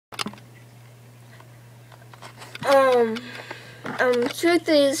Truth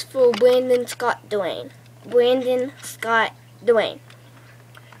is for Brandon Scott Dwayne. Brandon Scott Dwayne.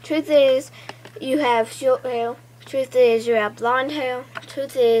 Truth is you have short hair. Truth is you have blonde hair.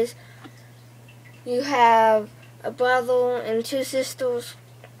 Truth is you have a brother and 2 sisters.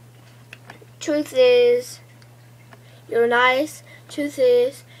 Truth is you're nice. Truth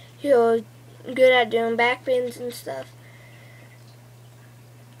is you're good at doing back bends and stuff.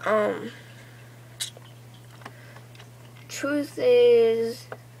 Truth is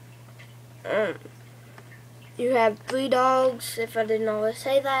you have 3 dogs, if I didn't always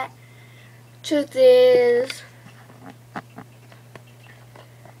say that. Truth is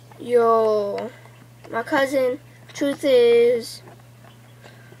you're my cousin. Truth is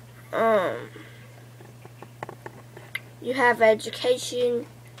you have education.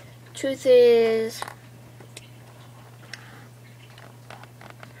 Truth is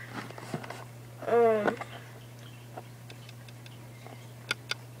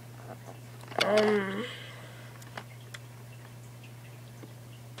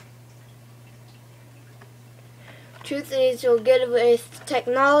truth is you're good with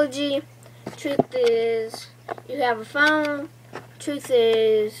technology. Truth is you have a phone. Truth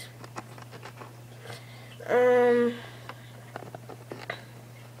is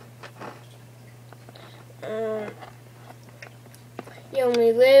you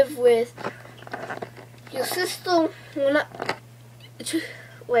only live with your sister.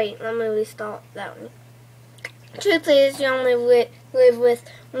 Wait, let me restart that one. Truth is you only live with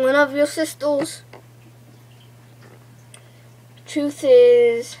one of your sisters. Truth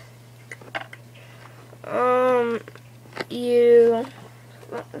is you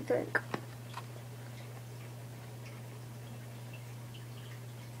let me think.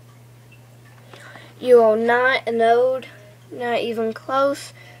 You are not an old, not even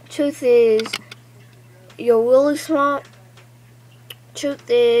close. Truth is you're really smart. Truth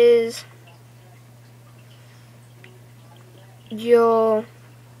is you're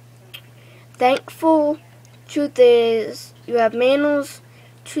thankful. Truth is you have manners.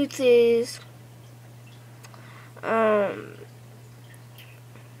 Truth is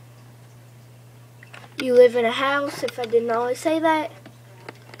you live in a house, if I didn't always say that.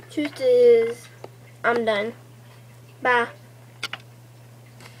 Truth is I'm done. Bye.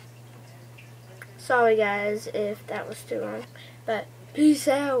 Sorry guys if that was too long, but peace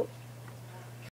out.